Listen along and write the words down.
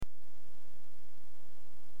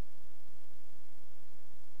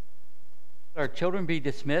Our children be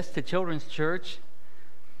dismissed to Children's Church.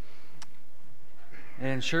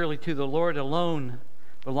 And surely to the Lord alone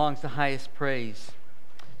belongs the highest praise.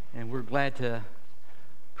 And we're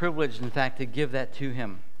privileged, in fact, to give that to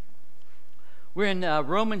Him. We're in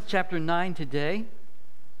Romans chapter 9 today.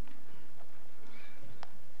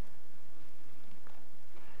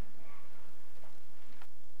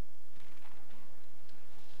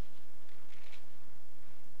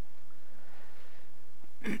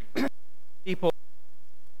 People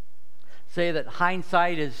say that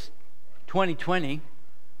hindsight is 20/20,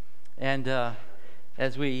 and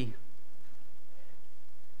as we're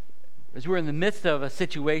in the midst of a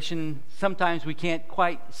situation, sometimes we can't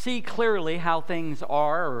quite see clearly how things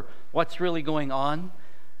are or what's really going on.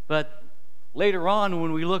 But later on,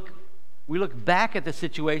 when we look back at the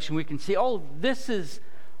situation, we can see, oh, this is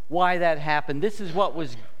why that happened. This is what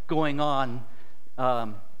was going on.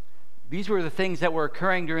 These were the things that were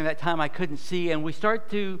occurring during that time I couldn't see, and we start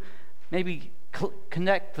to maybe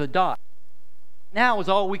connect the dots. Now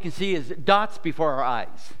all we can see is dots before our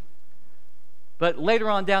eyes. But later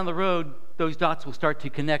on down the road, those dots will start to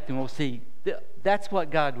connect, and we'll see that's what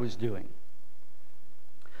God was doing.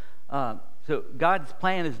 So God's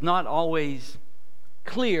plan is not always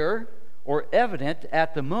clear or evident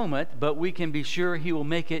at the moment, but we can be sure He will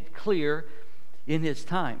make it clear in His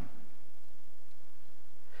time.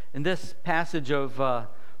 In this passage of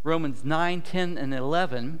Romans 9, 10, and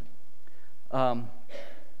 11,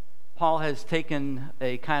 Paul has taken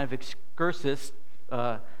a kind of excursus,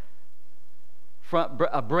 a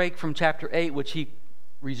break from chapter 8, which he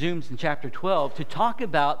resumes in chapter 12, to talk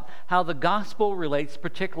about how the gospel relates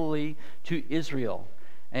particularly to Israel.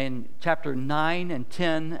 And chapter 9 and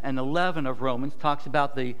 10 and 11 of Romans talks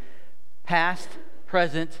about the past,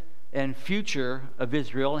 present, and future of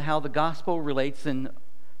Israel, and how the gospel relates in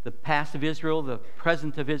the past of Israel, the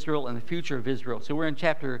present of Israel, and the future of Israel. So we're in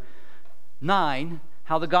chapter 9,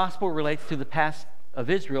 how the gospel relates to the past of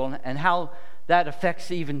Israel, and how that affects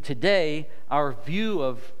even today our view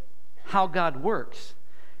of how God works.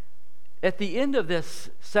 At the end of this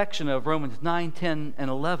section of Romans 9, 10, and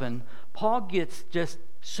 11, Paul gets just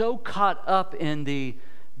so caught up in the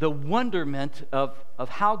wonderment of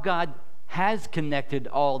how God has connected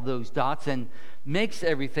all those dots and makes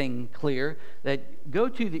everything clear, that go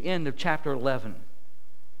to the end of chapter 11.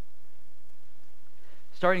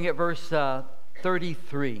 Starting at verse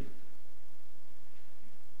 33.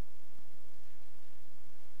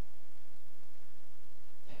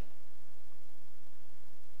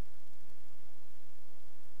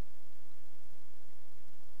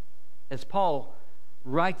 As Paul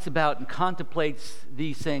writes about and contemplates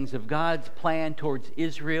these things of God's plan towards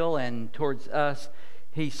Israel and towards us,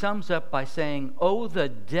 he sums up by saying, "Oh, the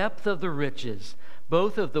depth of the riches,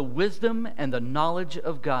 both of the wisdom and the knowledge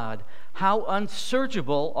of God! How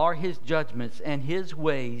unsearchable are His judgments and His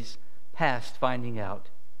ways past finding out!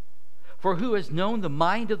 For who has known the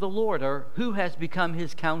mind of the Lord, or who has become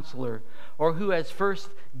His counselor, or who has first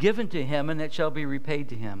given to Him, and it shall be repaid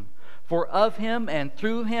to Him? For of Him, and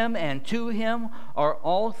through Him, and to Him are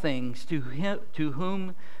all things, to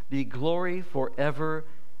whom be glory forever.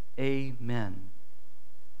 Amen."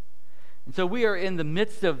 And so we are in the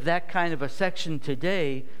midst of that kind of a section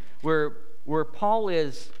today where Paul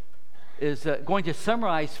is going to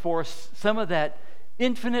summarize for us some of that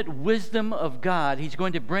infinite wisdom of God. He's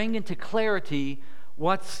going to bring into clarity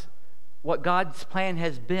what God's plan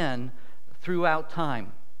has been throughout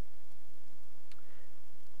time.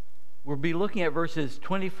 We'll be looking at verses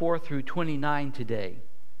 24 through 29 today.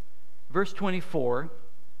 Verse 24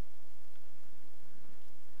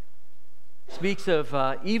 speaks of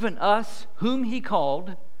even us whom He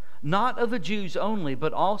called, not of the Jews only,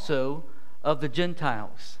 but also of the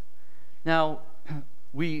Gentiles. Now,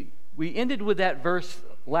 we ended with that verse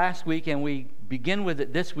last week, and we begin with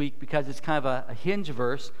it this week because it's kind of a hinge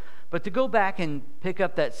verse. But to go back and pick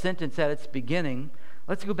up that sentence at its beginning,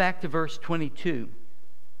 let's go back to verse 22.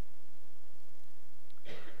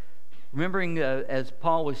 Remembering as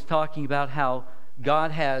Paul was talking about how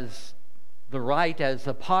God has the right, as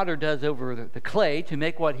the potter does over the clay, to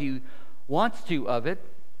make what He wants to of it.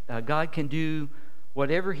 God can do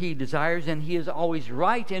whatever He desires, and He is always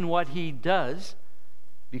right in what He does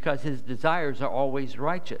because His desires are always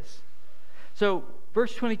righteous. So,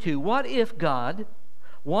 verse 22, "What if God,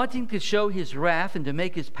 wanting to show His wrath and to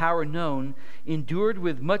make His power known, endured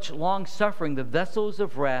with much long suffering the vessels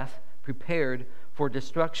of wrath prepared for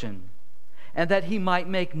destruction, and that He might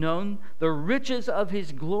make known the riches of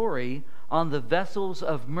His glory on the vessels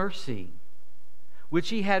of mercy, which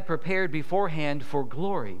He had prepared beforehand for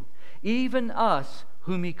glory, even us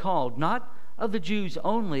whom He called, not of the Jews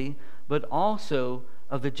only, but also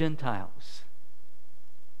of the Gentiles.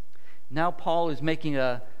 Now Paul is making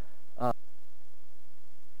a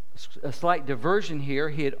slight diversion here.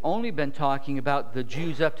 He had only been talking about the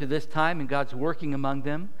Jews up to this time and God's working among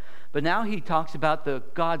them. But now he talks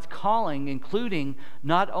about God's calling, including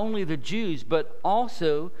not only the Jews, but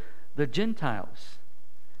also the Gentiles.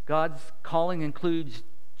 God's calling includes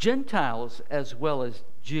Gentiles as well as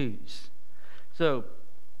Jews. So,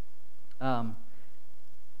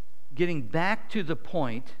 getting back to the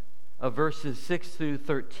point of verses 6 through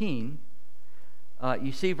 13,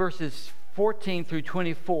 you see verses 14 through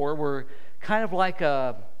 24 were kind of like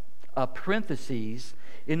a parenthesis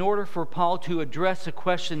in order for Paul to address a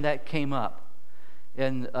question that came up.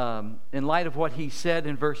 And in light of what he said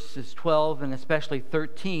in verses 12 and especially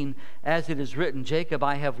 13, as it is written, Jacob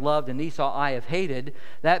I have loved and Esau I have hated,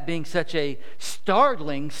 that being such a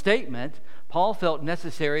startling statement, Paul felt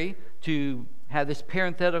necessary to have this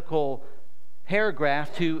parenthetical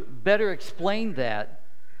paragraph to better explain that.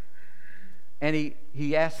 And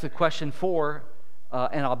he asks the question for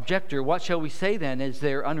an objector, what shall we say then? Is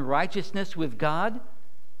there unrighteousness with God?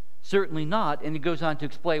 Certainly not. And he goes on to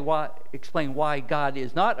explain why God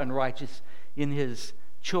is not unrighteous in his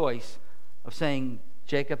choice of saying,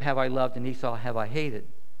 Jacob have I loved and Esau have I hated.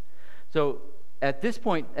 So at this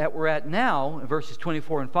point that we're at now, in verses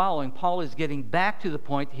 24 and following, Paul is getting back to the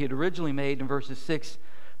point he had originally made in verses 6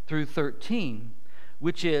 through 13,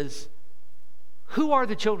 which is, who are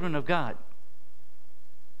the children of God?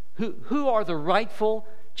 Who are the rightful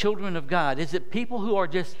children of God? Is it people who are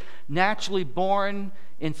just naturally born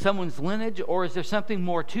in someone's lineage, or is there something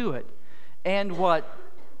more to it? And what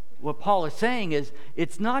Paul is saying is,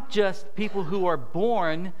 it's not just people who are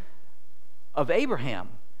born of Abraham.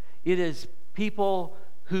 It is people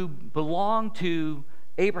who belong to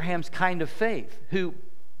Abraham's kind of faith, who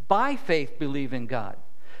by faith believe in God,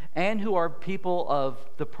 and who are people of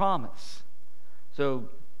the promise. So,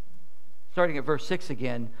 starting at verse 6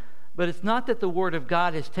 again, but it's not that the word of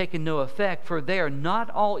God has taken no effect, for they are not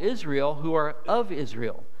all Israel who are of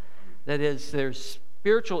Israel. That is, there's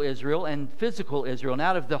spiritual Israel and physical Israel. And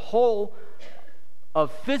out of the whole of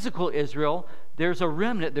physical Israel, there's a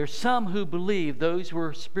remnant. There's some who believe those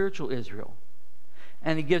were spiritual Israel.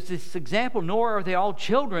 And he gives this example, nor are they all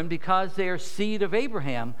children because they are seed of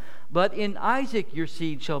Abraham, but in Isaac your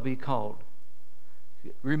seed shall be called.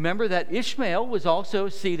 Remember that Ishmael was also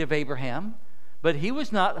a seed of Abraham, but he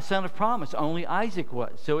was not a son of promise. Only Isaac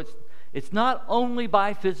was. So it's not only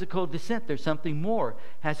by physical descent. There's something more. It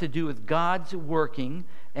has to do with God's working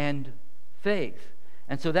and faith.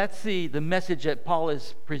 And so that's the message that Paul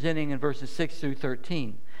is presenting in verses 6 through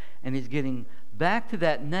 13. And he's getting back to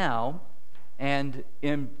that now and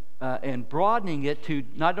broadening it to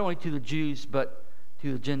not only to the Jews but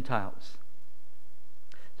to the Gentiles.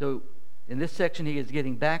 So in this section he is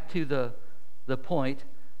getting back to the point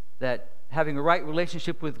that having a right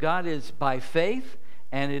relationship with God is by faith,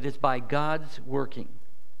 and it is by God's working.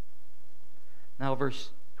 Now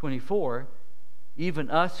verse 24, even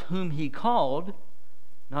us whom he called,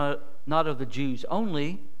 not of the Jews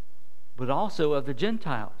only, but also of the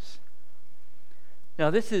Gentiles. Now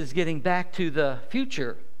this is getting back to the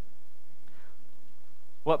future.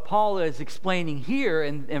 What Paul is explaining here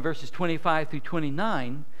in verses 25 through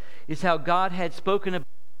 29 is how God had spoken about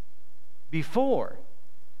before.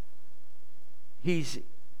 He's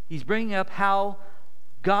bringing up how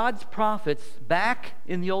God's prophets back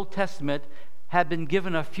in the Old Testament had been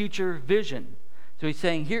given a future vision. So he's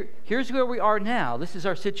saying, here's where we are now. This is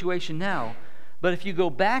our situation now. But if you go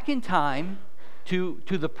back in time to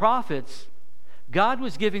the prophets, God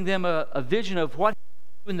was giving them a vision of what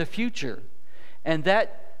in the future. And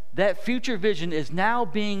that future vision is now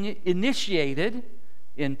being initiated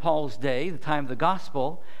in Paul's day, the time of the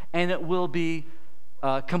gospel, and it will be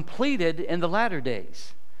completed in the latter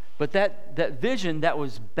days. But that vision that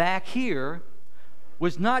was back here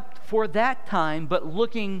was not for that time, but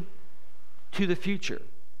looking to the future.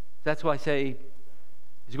 That's why I say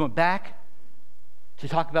he's going back to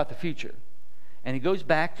talk about the future. And he goes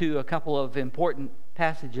back to a couple of important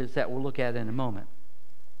passages that we'll look at in a moment.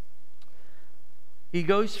 He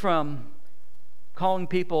goes from calling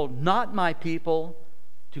people not my people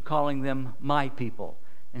to calling them my people.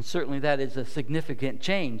 And certainly that is a significant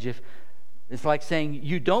change. If it's like saying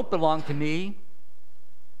you don't belong to me,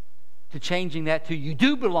 to changing that to you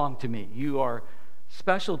do belong to me. You are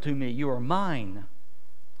special to me. You are mine.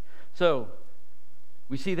 So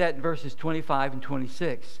we see that in verses 25 and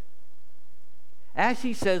 26. As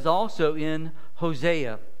he says also in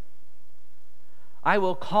Hosea, I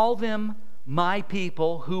will call them my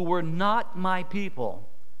people who were not my people,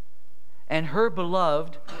 and her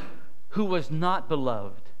beloved who was not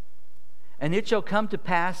beloved. And it shall come to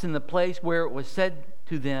pass in the place where it was said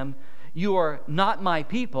to them, You are not my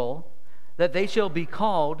people, that they shall be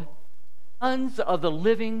called sons of the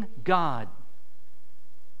living God.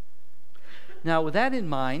 Now, with that in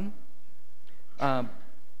mind,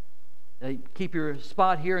 keep your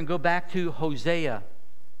spot here and go back to Hosea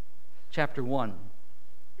chapter 1.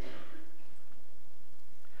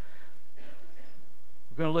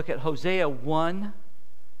 We're going to look at Hosea 1,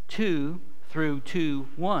 2 through 2,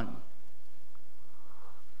 1.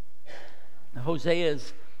 Now, Hosea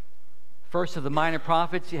is first of the minor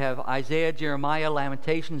prophets. You have Isaiah, Jeremiah,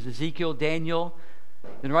 Lamentations, Ezekiel, Daniel.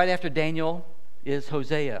 Then right after Daniel is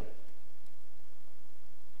Hosea.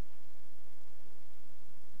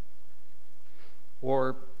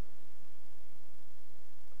 Or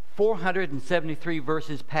 473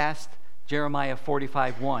 verses past Jeremiah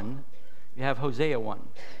 45:1, you have Hosea 1,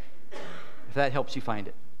 if that helps you find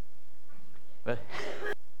it. But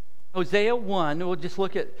Hosea 1, we'll just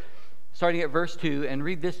look at, starting at verse 2, and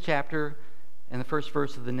read this chapter and the first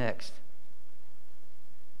verse of the next.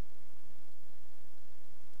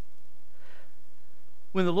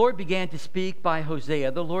 When the Lord began to speak by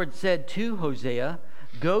Hosea, the Lord said to Hosea,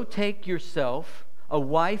 Go take yourself a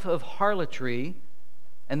wife of harlotry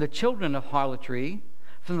and the children of harlotry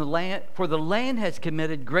from the land, for the land has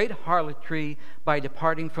committed great harlotry by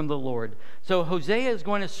departing from the Lord. So Hosea is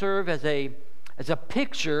going to serve as a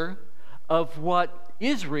picture of what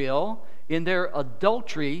Israel, in their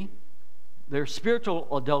adultery, their spiritual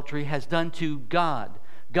adultery, has done to God.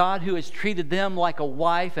 God, who has treated them like a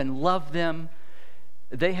wife and loved them,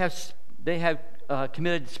 they have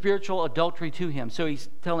committed spiritual adultery to him. So he's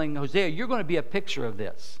telling Hosea, you're going to be a picture of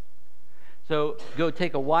this. So go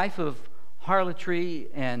take a wife of harlotry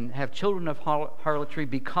and have children of harlotry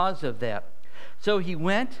because of that. So he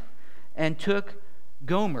went and took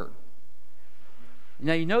Gomer.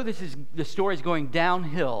 Now you know the story is going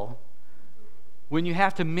downhill when you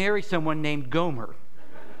have to marry someone named Gomer.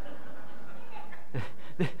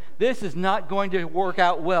 This is not going to work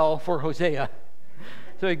out well for Hosea.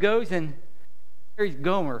 So he goes and marries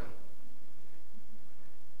Gomer.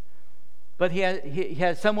 But he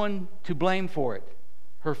has someone to blame for it,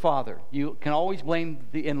 her father. You can always blame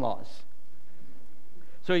the in-laws.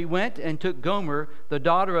 So he went and took Gomer, the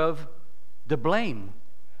daughter of Diblaim.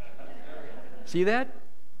 See that?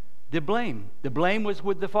 Diblaim. Diblaim was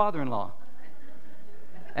with the father-in-law.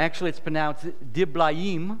 Actually, it's pronounced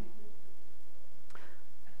Diblaim,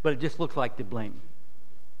 but it just looks like Diblaim.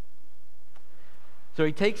 So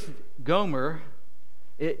he takes Gomer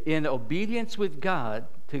in obedience with God,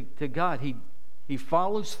 to God. He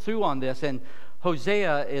follows through on this, and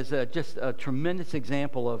Hosea is just a tremendous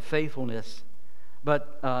example of faithfulness.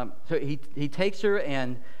 But so he takes her,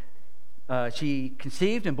 and she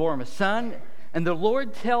conceived and bore him a son. And the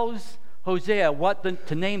Lord tells Hosea what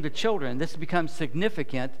to name the children. This becomes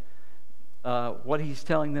significant, what he's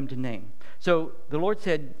telling them to name. So the Lord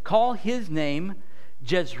said, call his name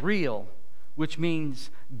Jezreel, which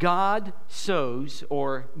means God sows,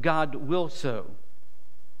 or God will sow.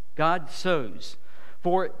 God sows.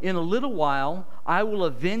 For in a little while I will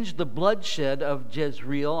avenge the bloodshed of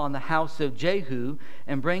Jezreel on the house of Jehu,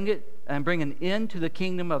 and bring an end to the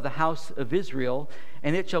kingdom of the house of Israel.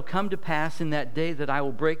 And it shall come to pass in that day that I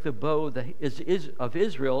will break the bow of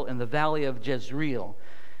Israel in the valley of Jezreel.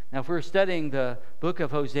 Now, if we're studying the book of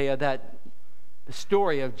Hosea, that the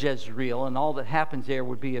story of Jezreel and all that happens there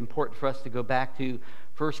would be important for us to go back to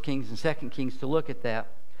 1 Kings and 2 Kings to look at that.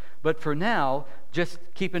 But for now, just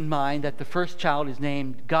keep in mind that the first child is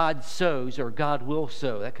named God sows, or God will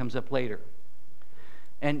sow. That comes up later.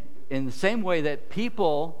 And in the same way that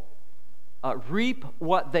people reap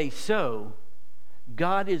what they sow,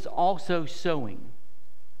 God is also sowing,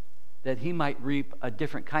 that he might reap a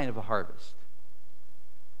different kind of a harvest.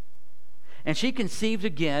 And she conceived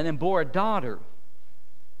again and bore a daughter.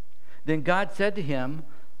 Then God said to him,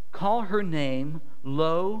 call her name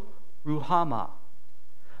Lo Ruhamah.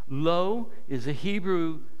 Lo is a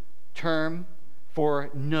Hebrew term for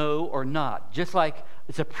no or not. Just like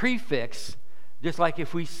it's a prefix, just like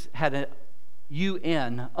if we had a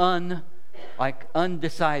un, like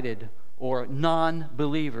undecided or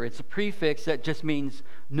non-believer. It's a prefix that just means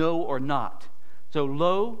no or not. So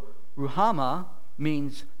Lo Ruhamah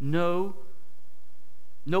means no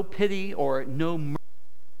pity or no mercy.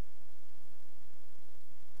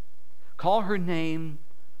 Call her name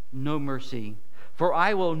No Mercy. For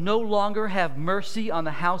I will no longer have mercy on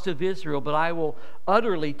the house of Israel, but I will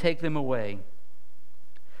utterly take them away.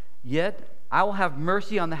 Yet I will have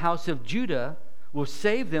mercy on the house of Judah, will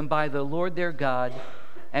save them by the Lord their God,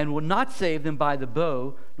 and will not save them by the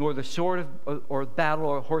bow, nor the sword or battle,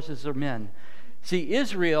 or horses or men. See,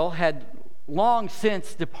 Israel had long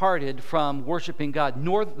since departed from worshiping God,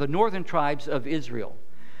 the northern tribes of Israel.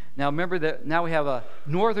 Now remember that now we have a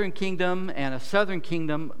northern kingdom and a southern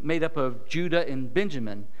kingdom made up of Judah and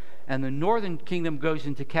Benjamin. And the northern kingdom goes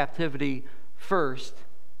into captivity first.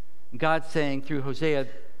 God's saying through Hosea,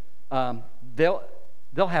 they'll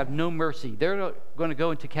have no mercy. They're going to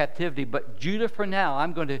go into captivity. But Judah for now,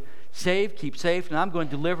 I'm going to keep safe, and I'm going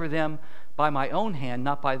to deliver them by my own hand,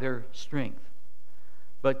 not by their strength.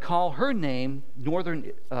 But call her name,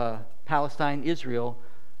 northern Palestine, Israel,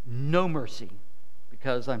 no mercy,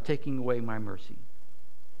 because I'm taking away my mercy.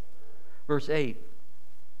 Verse 8,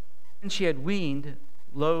 when she had weaned,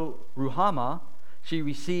 lo, Ruhamah, she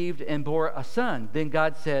received and bore a son. Then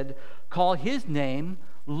God said, call his name,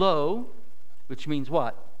 lo, which means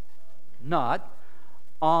what? Not.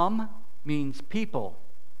 Means people.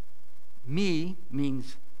 Me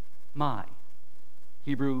means my.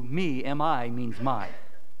 Hebrew, me, M-I, means my.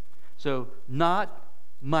 So, not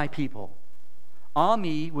my people.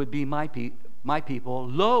 Ami would be my people.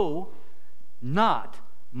 Lo, not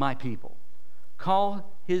my people.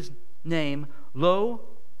 Call his name, Lo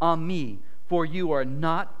Ami, for you are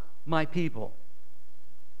not my people.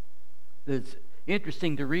 It's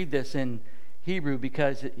interesting to read this in Hebrew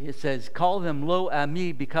because it says, call them Lo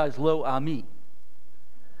Ami because Lo Ami.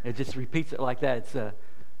 It just repeats it like that. It's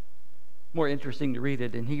more interesting to read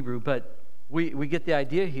it in Hebrew, but we get the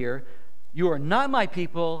idea here. You are not my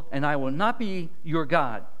people, and I will not be your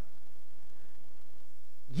God.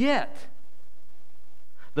 Yet,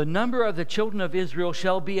 the number of the children of Israel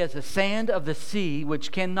shall be as the sand of the sea,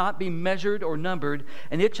 which cannot be measured or numbered.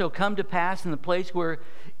 And it shall come to pass in the place where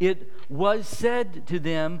it was said to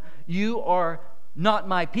them, you are not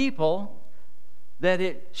my people, that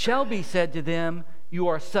it shall be said to them, you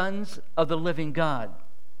are sons of the living God.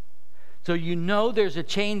 So you know there's a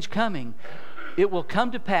change coming. It will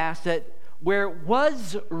come to pass that where it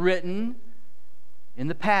was written in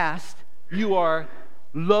the past, you are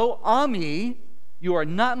Lo Ami, you are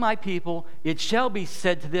not my people, it shall be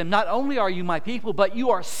said to them, not only are you my people, but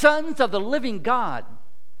you are sons of the living God.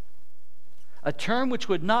 A term which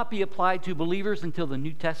would not be applied to believers until the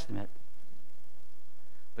New Testament.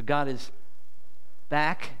 But God is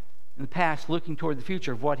back in the past looking toward the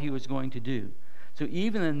future of what he was going to do. So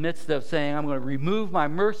even in the midst of saying, I'm going to remove my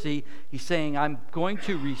mercy, he's saying, I'm going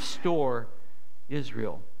to restore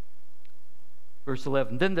Israel. Verse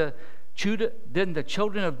 11, Then the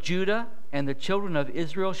children of Judah and the children of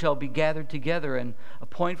Israel shall be gathered together and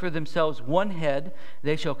appoint for themselves one head.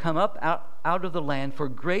 They shall come up out of the land, for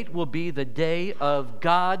great will be the day of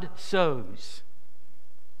God sows.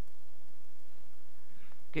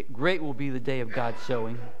 Great will be the day of God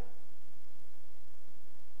sowing.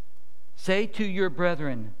 Say to your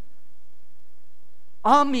brethren,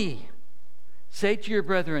 Ami. Say to your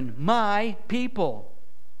brethren, my people.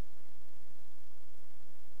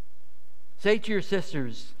 Say to your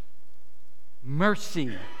sisters,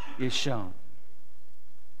 mercy is shown.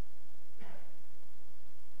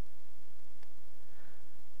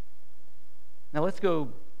 Now let's go,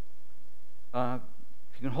 if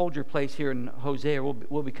you can hold your place here in Hosea,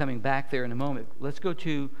 we'll be coming back there in a moment. Let's go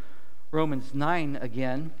to Romans 9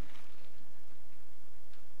 again.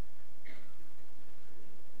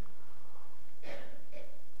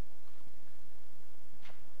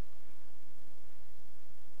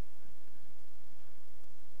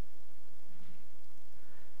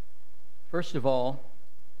 First of all,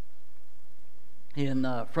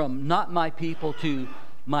 from not my people to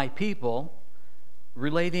my people,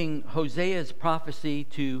 relating Hosea's prophecy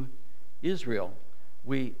to Israel.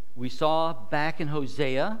 We saw back in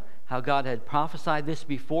Hosea how God had prophesied this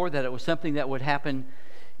before, that it was something that would happen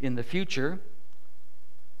in the future.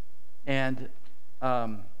 And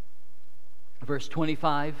verse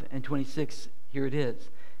 25 and 26, here it is.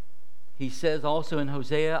 He says also in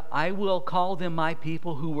Hosea, I will call them my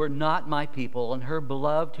people who were not my people, and her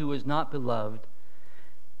beloved who was not beloved.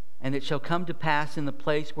 And it shall come to pass in the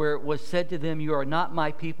place where it was said to them, you are not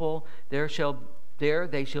my people, there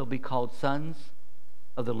they shall be called sons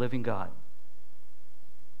of the living God.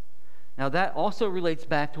 Now that also relates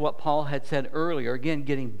back to what Paul had said earlier, again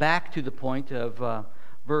getting back to the point of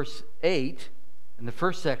verse 8, and the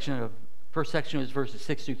first section is verses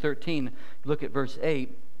 6 through 13. Look at verse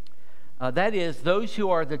 8. That is, those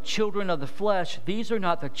who are the children of the flesh, these are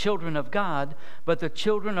not the children of God, but the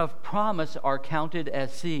children of promise are counted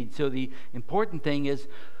as seed. So the important thing is,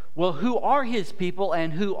 well, who are his people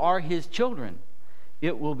and who are his children?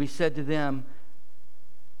 It will be said to them,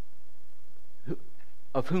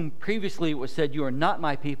 of whom previously it was said, you are not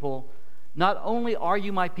my people, not only are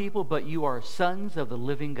you my people, but you are sons of the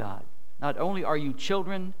living God. Not only are you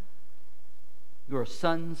children, you are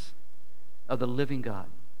sons of the living God.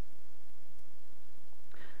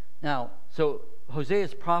 Now, so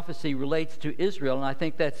Hosea's prophecy relates to Israel, and I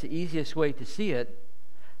think that's the easiest way to see it.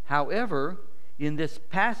 However, in this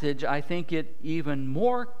passage, I think it even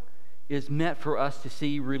more is meant for us to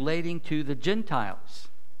see relating to the Gentiles.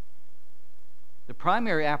 The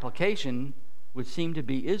primary application would seem to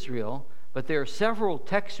be Israel, but there are several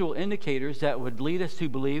textual indicators that would lead us to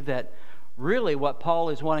believe that really what Paul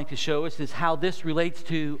is wanting to show us is how this relates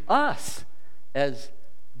to us as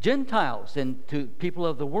Gentiles and to people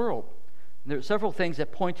of the world. And there are several things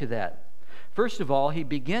that point to that. First of all, he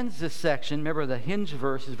begins this section, remember the hinge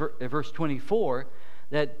verse is verse 24,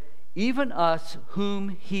 that even us whom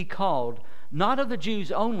he called, not of the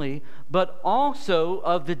Jews only, but also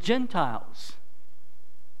of the Gentiles.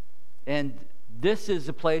 And this is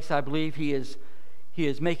the place I believe he is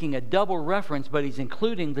making a double reference, but he's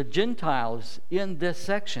including the Gentiles in this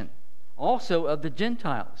section, also of the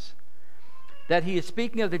Gentiles. That he is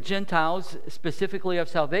speaking of the Gentiles, specifically of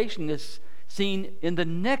salvation, is seen in the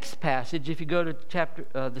next passage. If you go to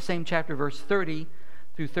the same chapter, verse 30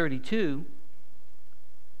 through 32,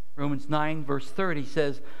 Romans 9, verse 30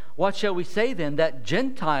 says, "What shall we say then? That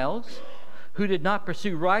Gentiles who did not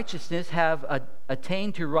pursue righteousness have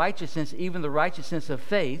attained to righteousness, even the righteousness of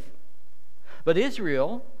faith. But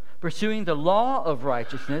Israel, pursuing the law of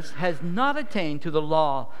righteousness, has not attained to the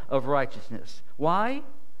law of righteousness." Why?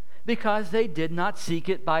 Because they did not seek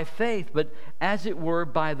it by faith, but as it were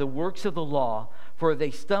by the works of the law, for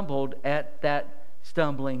they stumbled at that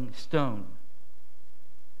stumbling stone.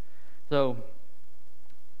 So,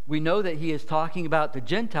 we know that he is talking about the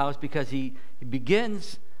Gentiles because he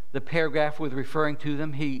begins the paragraph with referring to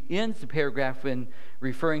them. He ends the paragraph in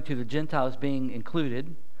referring to the Gentiles being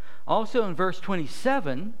included. Also in verse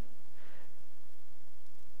 27,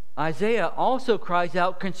 Isaiah also cries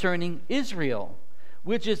out concerning Israel,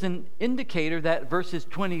 which is an indicator that verses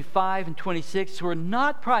 25 and 26 were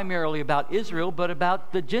not primarily about Israel, but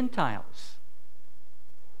about the Gentiles.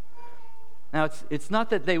 Now, it's not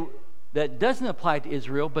that that doesn't apply to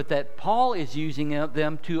Israel, but that Paul is using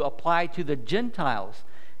them to apply to the Gentiles.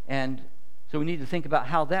 And so we need to think about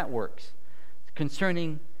how that works.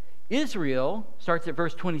 Concerning Israel, starts at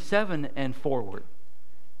verse 27 and forward.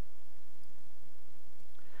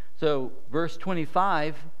 So verse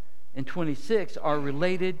 25 and 26 are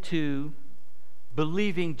related to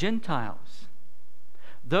believing Gentiles.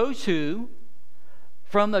 Those who,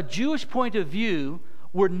 from a Jewish point of view,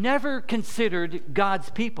 were never considered God's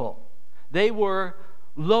people. They were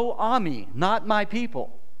lo ami, not my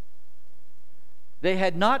people. They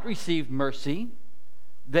had not received mercy.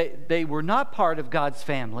 They were not part of God's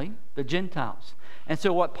family, the Gentiles. And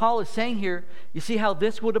so what Paul is saying here, you see how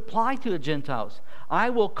this would apply to the Gentiles. I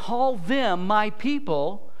will call them my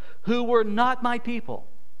people who were not my people.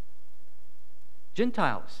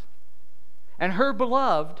 Gentiles. And her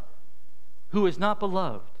beloved who is not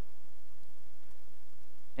beloved.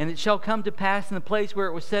 And it shall come to pass in the place where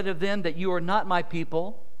it was said of them that you are not my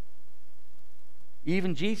people.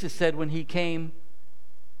 Even Jesus said when he came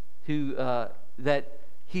that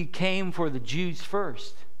he came for the Jews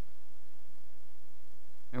first.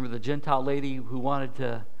 Remember the Gentile lady who wanted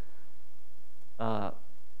to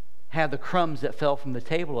have the crumbs that fell from the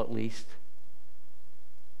table at least.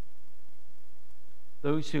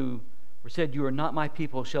 Those who were said, you are not my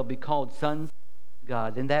people, shall be called sons of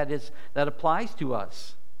God. And that applies to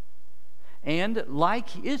us. And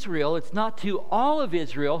like Israel, it's not to all of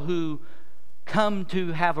Israel who come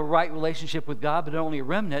to have a right relationship with God, but only a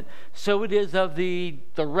remnant. So it is of the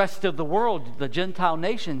rest of the world, the Gentile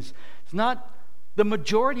nations. It's not the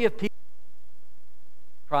majority of people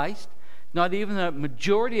in Christ, not even the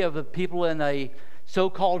majority of the people in a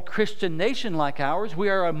so-called Christian nation like ours. We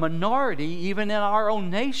are a minority, even in our own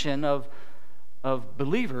nation of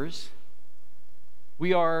believers.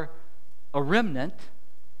 We are a remnant.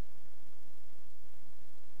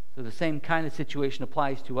 So the same kind of situation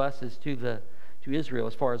applies to us as to Israel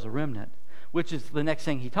as far as a remnant, which is the next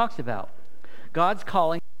thing he talks about. God's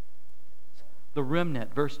calling the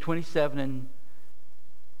remnant, verse 27. And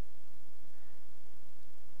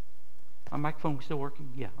my microphone still working?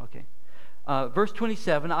 Yeah, okay. Verse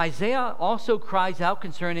 27, Isaiah also cries out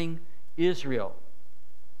concerning Israel.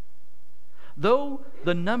 Though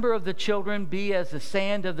the number of the children be as the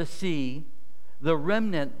sand of the sea, the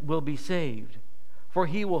remnant will be saved. For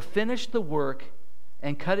he will finish the work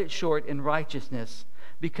and cut it short in righteousness,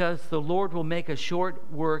 because the Lord will make a short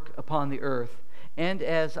work upon the earth, And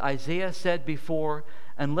as Isaiah said before,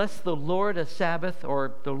 unless the Lord of Sabaoth,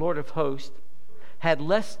 or the Lord of hosts, had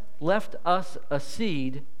left us a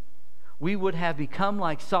seed, we would have become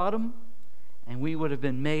like Sodom, and we would have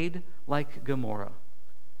been made like Gomorrah.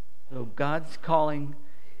 So God's calling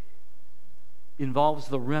involves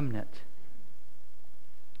the remnant.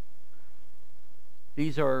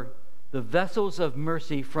 These are the vessels of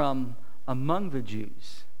mercy from among the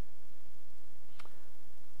Jews.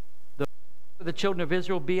 The children of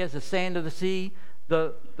Israel be as the sand of the sea,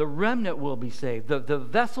 the remnant will be saved. The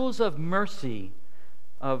vessels of mercy,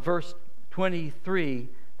 verse 23,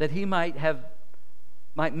 that he might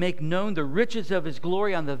make known the riches of his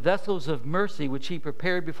glory on the vessels of mercy, which he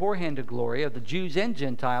prepared beforehand to glory of the Jews and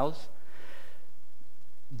Gentiles.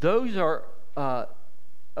 Those are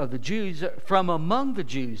of the Jews, from among the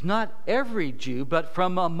Jews, not every Jew, but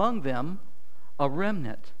from among them, a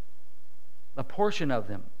remnant, a portion of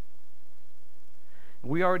them.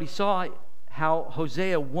 We already saw how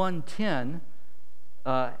Hosea 1:10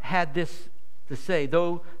 had this to say,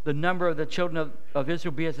 though the number of the children of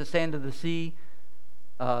Israel be as the sand of the sea,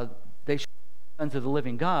 they shall be sons of the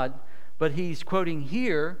living God. But he's quoting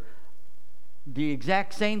here the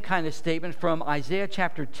exact same kind of statement from Isaiah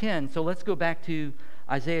chapter 10. So let's go back to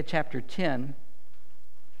Isaiah chapter 10.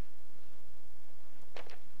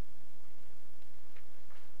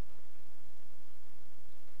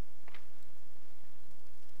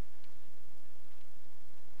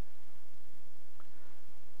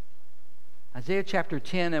 Isaiah chapter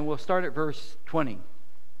 10, and we'll start at verse 20.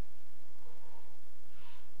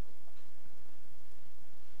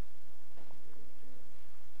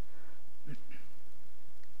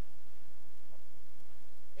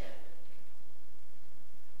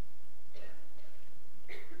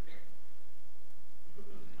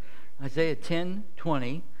 Isaiah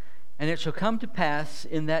 10:20, and it shall come to pass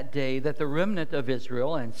in that day that the remnant of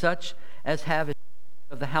Israel, and such as have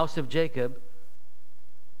of the house of Jacob,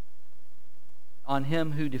 on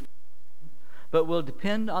him who defends, but will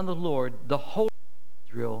depend on the Lord, the whole of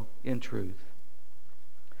Israel, in truth,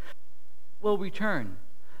 will return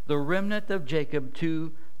the remnant of Jacob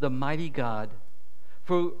to the mighty God.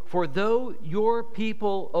 For though your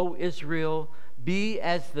people, O Israel, be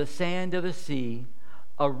as the sand of the sea,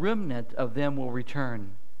 a remnant of them will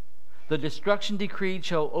return. The destruction decreed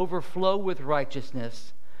shall overflow with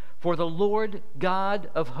righteousness, for the Lord God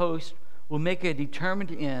of hosts will make a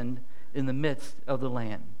determined end in the midst of the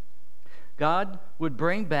land. God would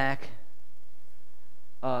bring back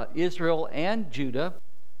Israel and Judah.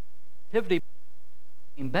 Captivity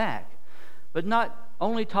came back, but not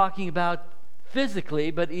only talking about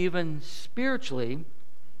physically, but even spiritually,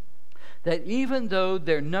 that even though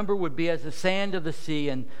their number would be as the sand of the sea,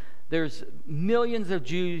 and there's millions of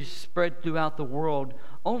Jews spread throughout the world,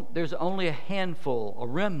 there's only a handful, a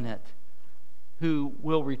remnant, who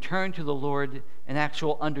will return to the Lord an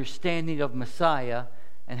actual understanding of Messiah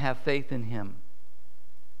and have faith in him.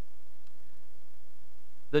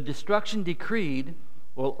 The destruction decreed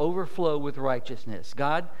will overflow with righteousness.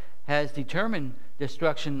 God has determined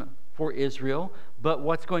destruction for Israel, but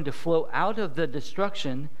what's going to flow out of the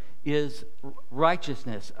destruction is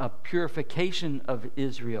righteousness, a purification of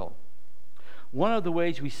Israel. One of the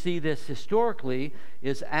ways we see this historically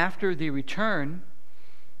is after the return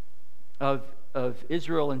of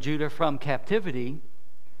Israel and Judah from captivity.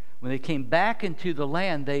 When they came back into the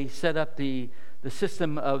land, they set up the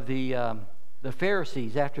system of the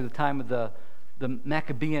Pharisees after the time of the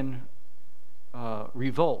Maccabean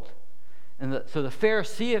revolt. And so the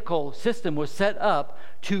Pharisaical system was set up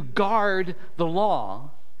to guard the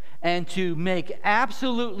law and to make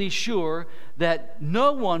absolutely sure that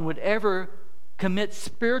no one would ever commit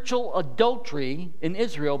spiritual adultery in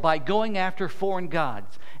Israel by going after foreign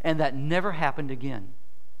gods. And that never happened again.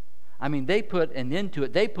 I mean, they put an end to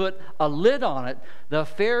it. They put a lid on it. The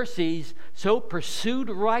Pharisees so pursued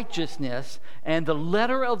righteousness and the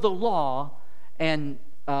letter of the law and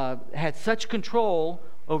had such control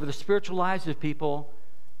over the spiritual lives of people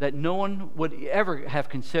that no one would ever have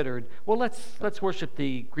considered, well, let's worship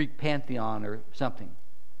the Greek pantheon or something.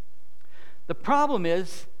 The problem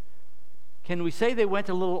is, can we say they went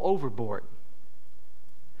a little overboard?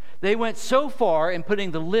 They went so far in putting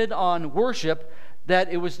the lid on worship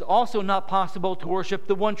that it was also not possible to worship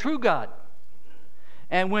the one true God.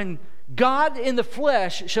 And when God in the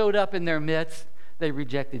flesh showed up in their midst, they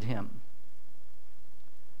rejected him.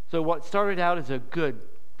 So what started out as a good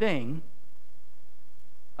thing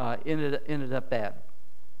ended up bad.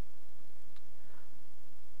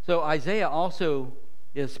 So Isaiah also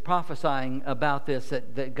is prophesying about this,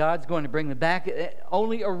 that God's going to bring them back.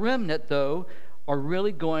 Only a remnant, though, are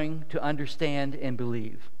really going to understand and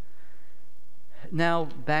believe. Now,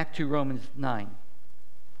 back to Romans 9.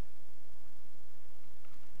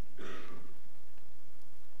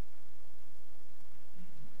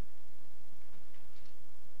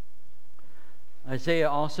 Isaiah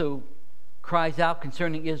also cries out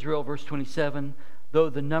concerning Israel, verse 27, though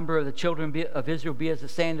the number of the children of Israel be as the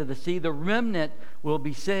sand of the sea, the remnant will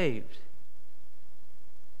be saved.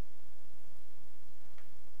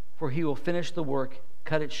 For he will finish the work,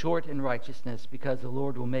 cut it short in righteousness, because the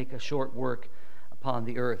Lord will make a short work upon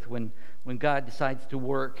the earth. When God decides to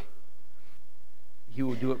work, he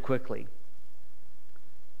will do it quickly.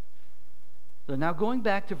 So now going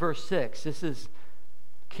back to verse 6, this is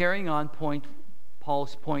carrying on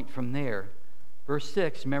Paul's point from there. Verse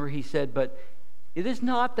 6, remember he said, but it is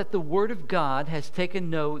not that the word of God has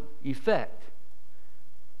taken no effect.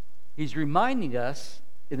 He's reminding us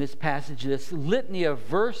in this passage, this litany of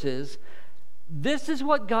verses, this is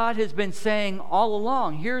what God has been saying all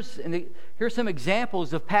along. Here's some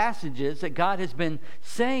examples of passages that God has been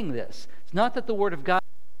saying this. It's not that the word of God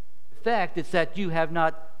has no effect, it's that you have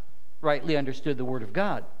not rightly understood the word of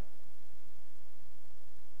God.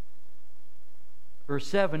 Verse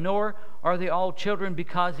 7, nor are they all children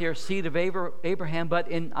because they are seed of Abraham, but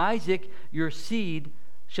in Isaac your seed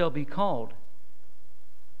shall be called.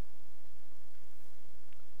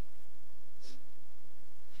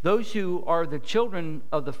 Those who are the children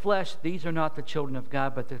of the flesh, these are not the children of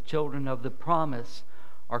God, but the children of the promise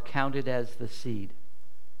are counted as the seed.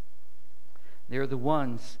 They are the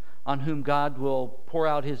ones on whom God will pour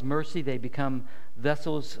out his mercy. They become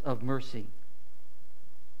vessels of mercy.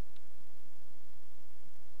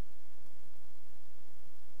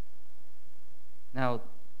 Now,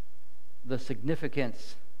 the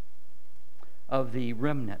significance of the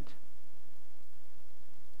remnant.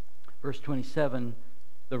 Verse 27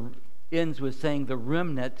 ends with saying the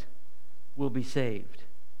remnant will be saved.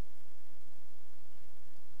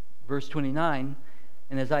 Verse 29,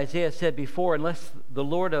 and as Isaiah said before, unless the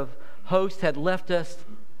Lord of hosts had left us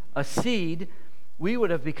a seed, we would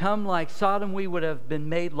have become like Sodom, we would have been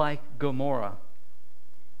made like Gomorrah.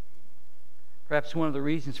 Perhaps one of the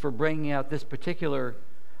reasons for bringing out this particular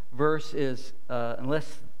verse is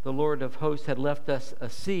unless the Lord of hosts had left us a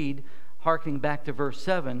seed, hearkening back to verse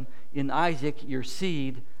 7, in Isaac your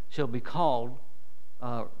seed shall be called,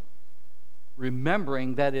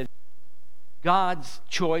 remembering that it is God's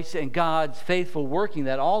choice and God's faithful working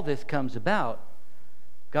that all this comes about.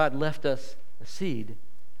 God left us a seed.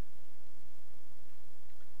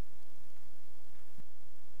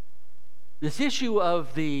 This issue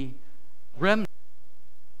of the remnant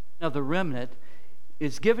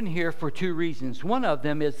is given here for two reasons. One of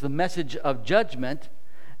them is the message of judgment,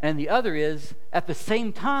 and the other is, at the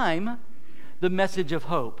same time, the message of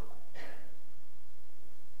hope.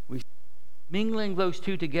 We're mingling those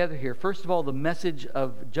two together here. First of all, the message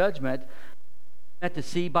of judgment, meant to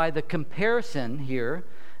see by the comparison here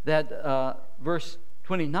that verse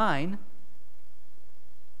 29,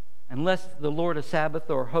 unless the Lord of Sabbath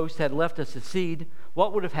or host had left us a seed,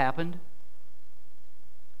 what would have happened?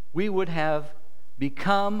 We would have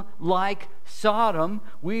become like Sodom.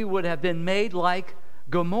 We would have been made like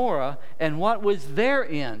Gomorrah. And what was their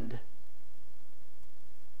end?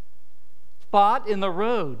 Spot in the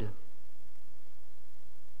road.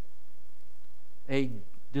 A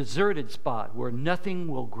deserted spot where nothing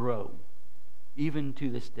will grow, even to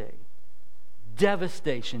this day.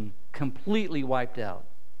 Devastation, completely wiped out.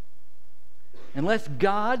 Unless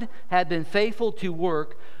God had been faithful to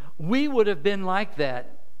work, we would have been like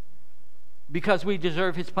that because we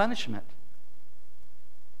deserve his punishment.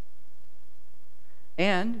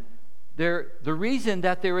 And the reason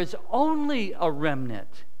that there is only a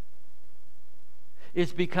remnant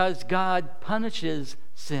is because God punishes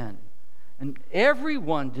sin. And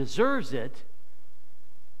everyone deserves it,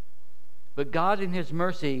 but God in his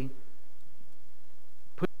mercy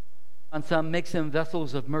puts on some, makes them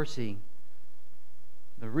vessels of mercy.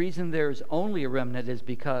 The reason there's only a remnant is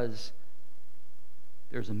because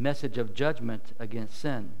there's a message of judgment against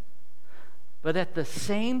sin. But at the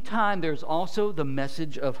same time, there's also the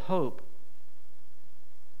message of hope.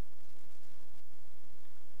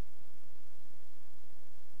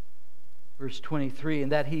 Verse 23,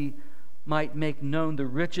 and that he might make known the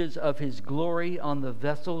riches of his glory on the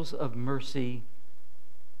vessels of mercy,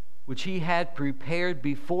 which he had prepared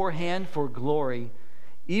beforehand for glory,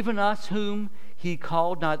 even us whom he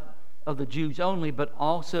called, not of the Jews only, but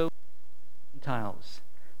also Gentiles.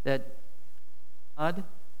 That God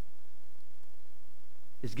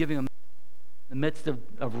is giving them in the midst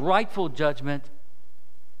of rightful judgment,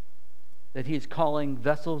 that he is calling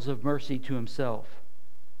vessels of mercy to himself.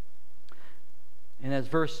 And as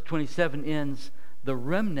verse 27 ends, the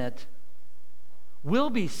remnant will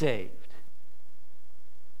be saved.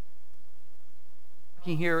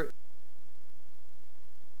 Here,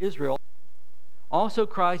 Israel also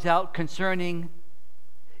cries out concerning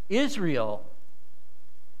Israel.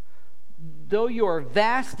 Though you are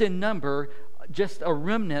vast in number, just a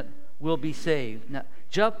remnant will be saved. Now,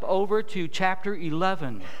 jump over to chapter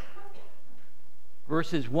 11,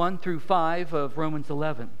 verses 1 through 5 of Romans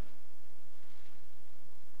 11.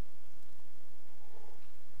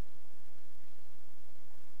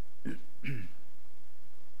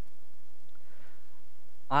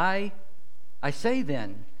 I say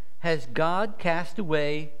then, has God cast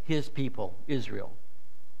away his people, Israel?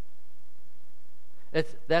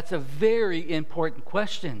 That's a very important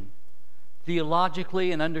question.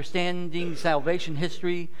 Theologically and understanding salvation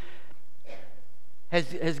history,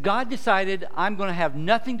 has God decided, I'm going to have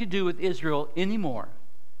nothing to do with Israel anymore?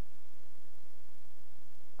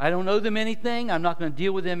 I don't owe them anything. I'm not going to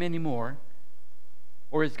deal with them anymore.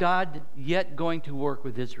 Or is God yet going to work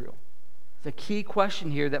with Israel? It's a key question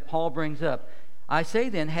here that Paul brings up. I say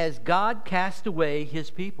then, has God cast away his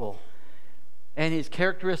people? And his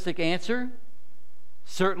characteristic answer?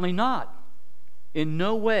 Certainly not. In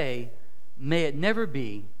no way, may it never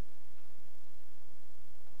be.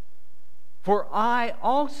 For I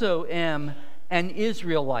also am an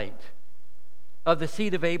Israelite, of the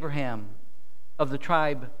seed of Abraham, of the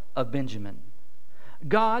tribe of Benjamin.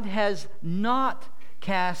 God has not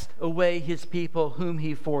cast away his people whom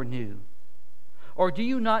he foreknew. Or do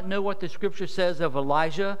you not know what the Scripture says of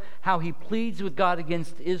Elijah, how he pleads with God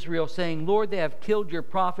against Israel, saying, Lord, they have killed your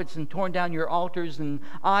prophets and torn down your altars, and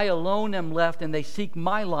I alone am left, and they seek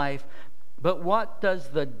my life. But what does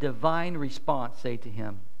the divine response say to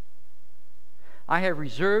him? I have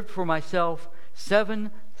reserved for myself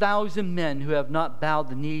 7,000 men who have not bowed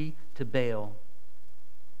the knee to Baal.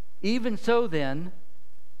 Even so then,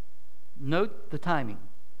 note the timing,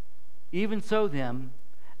 even so then,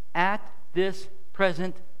 at this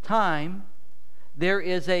present time, there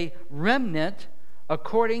is a remnant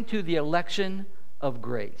according to the election of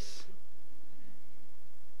grace.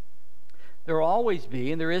 There will always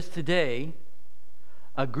be, and there is today,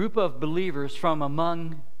 a group of believers from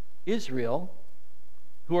among Israel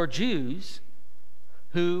who are Jews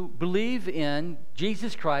who believe in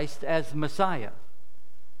Jesus Christ as the Messiah.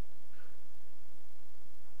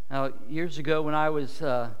 Now, years ago when I was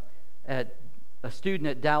a student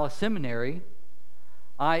at Dallas Seminary,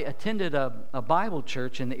 I attended a Bible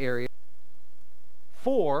church in the area.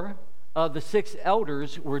 4 of the 6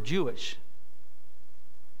 elders were Jewish.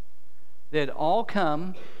 They had all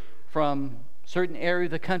come from a certain area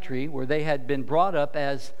of the country where they had been brought up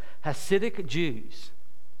as Hasidic Jews,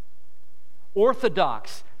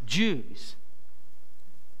 Orthodox Jews.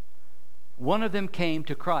 One of them came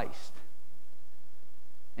to Christ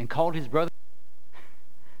and called his brother.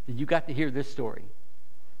 And you got to hear this story.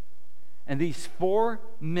 And these 4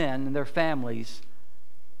 men and their families,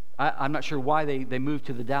 I'm not sure why they moved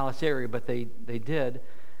to the Dallas area, but they did.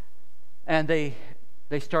 And they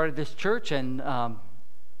started this church, and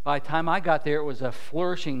by the time I got there, it was a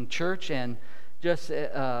flourishing church and just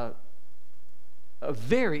a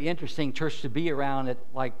very interesting church to be around at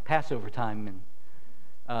like Passover time.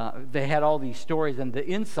 And they had all these stories and the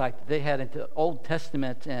insight that they had into Old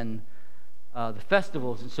Testament and the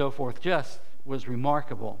festivals and so forth just was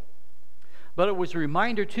remarkable. But it was a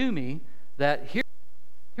reminder to me that here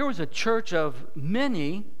was a church of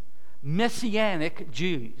many Messianic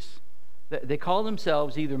Jews. They call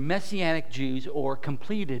themselves either Messianic Jews or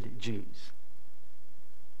completed Jews.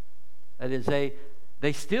 That is,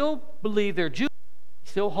 they still believe they're Jews,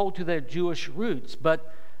 still hold to their Jewish roots,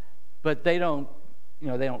 but they don't,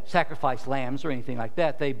 they don't sacrifice lambs or anything like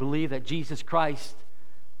that. They believe that Jesus Christ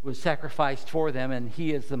was sacrificed for them, and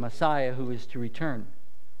he is the Messiah who is to return.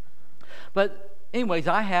 But anyways,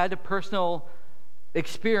 I had a personal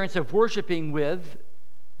experience of worshiping with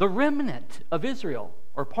the remnant of Israel,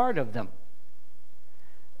 or part of them.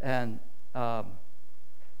 And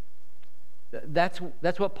that's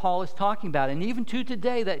what Paul is talking about. And even to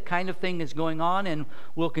today, that kind of thing is going on and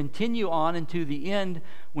will continue on into the end,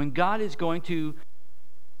 when God is going to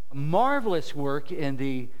marvelous work in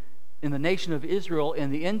the nation of Israel in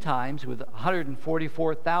the end times with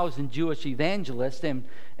 144,000 Jewish evangelists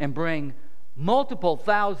and bring multiple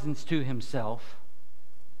thousands to himself.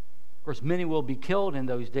 Of course, many will be killed in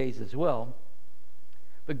those days as well.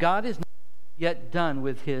 But God is not yet done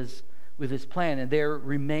with his plan, and there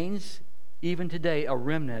remains even today a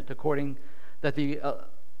remnant according that the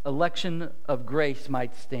election of grace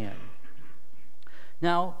might stand.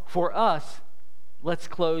 Now, for us, let's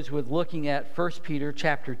close with looking at 1 Peter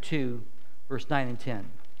chapter 2, verse 9 and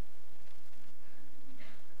 10.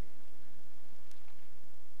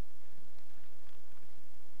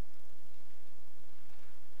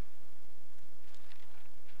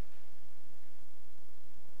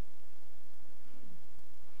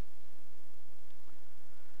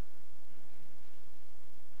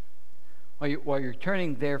 While you're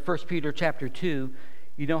turning there, 1 Peter chapter 2,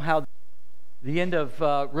 you know how the end of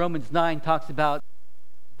Romans 9 talks about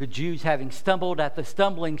the Jews having stumbled at the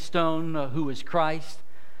stumbling stone, who is Christ.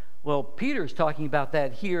 Well, Peter's talking about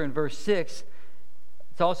that here in verse 6.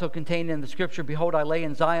 It's also contained in the scripture, "Behold, I lay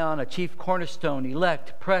in Zion a chief cornerstone,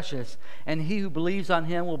 elect, precious, and he who believes on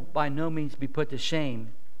him will by no means be put to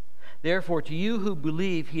shame. Therefore, to you who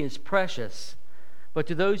believe, he is precious. But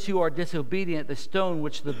to those who are disobedient, the stone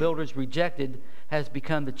which the builders rejected has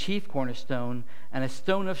become the chief cornerstone, and a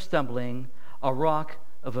stone of stumbling, a rock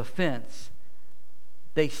of offense.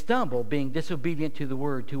 They stumble, being disobedient to the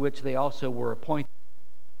word to which they also were appointed."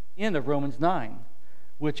 End of Romans 9,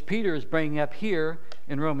 which Peter is bringing up here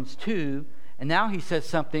in Romans 2. And now he says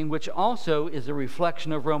something which also is a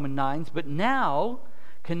reflection of Romans 9, but now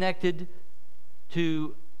connected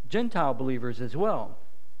to Gentile believers as well.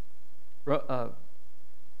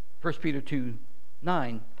 1 Peter 2,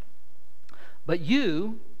 9. "But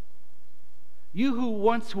you who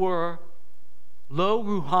once were lo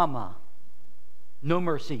ruhama," no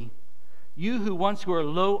mercy, "you who once were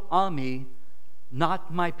lo ami,"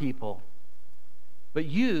 not my people, "but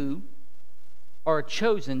you are a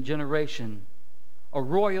chosen generation, a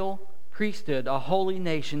royal priesthood, a holy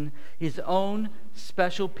nation, his own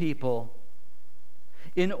special people,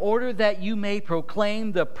 in order that you may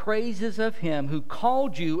proclaim the praises of him who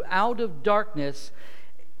called you out of darkness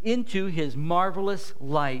into his marvelous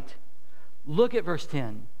light." Look at verse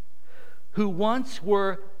 10. "Who once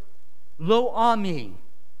were lo ami,"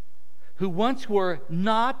 who once were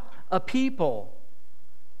not a people,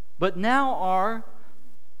 but now are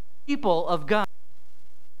people of God,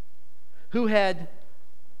 who had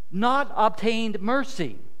not obtained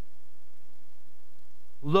mercy,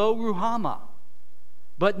 lo ruhama,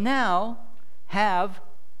 but now have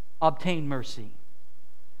obtained mercy.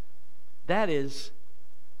 That is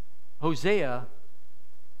Hosea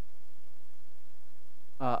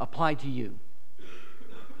applied to you.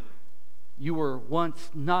 You were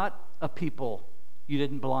once not a people. You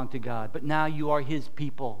didn't belong to God, but now you are his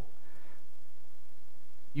people.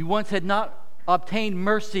 You once had not obtained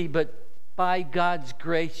mercy, but by God's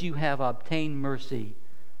grace you have obtained mercy,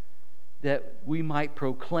 that we might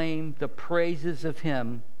proclaim the praises of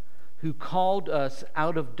him who called us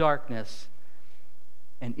out of darkness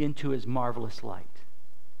and into his marvelous light.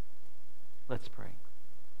 Let's pray.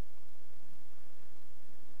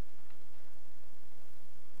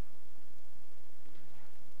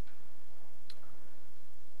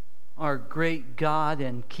 Our great God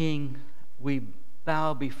and King, we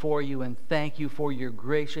bow before you and thank you for your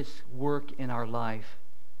gracious work in our life.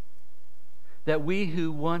 That we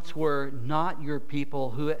who once were not your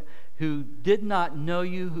people, who did not know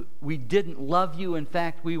you, we didn't love you, in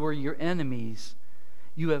fact, we were your enemies,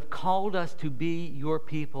 you have called us to be your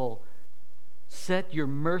people. Set your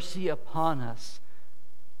mercy upon us.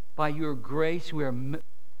 By your grace, we are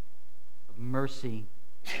of mercy.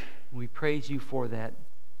 We praise you for that.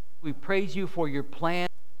 We praise you for your plan.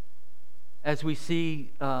 As we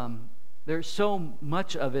see, there's so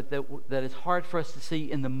much of it that is hard for us to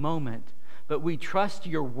see in the moment. But we trust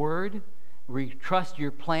your word, we trust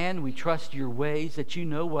your plan, we trust your ways, that you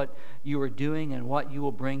know what you are doing and what you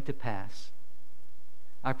will bring to pass.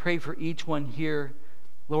 I pray for each one here,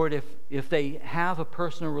 Lord, if they have a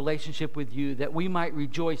personal relationship with you, that we might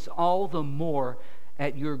rejoice all the more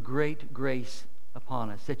at your great grace upon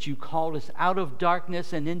us, that you called us out of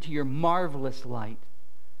darkness and into your marvelous light.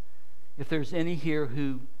 If there's any here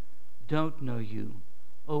who don't know you,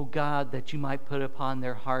 oh God, that you might put upon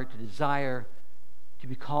their heart a desire to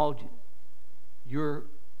be called your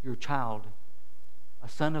child, a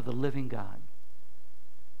son of the living God.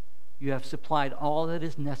 You have supplied all that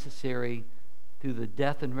is necessary through the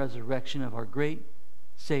death and resurrection of our great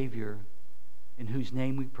Savior, in whose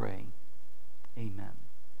name we pray. Amen.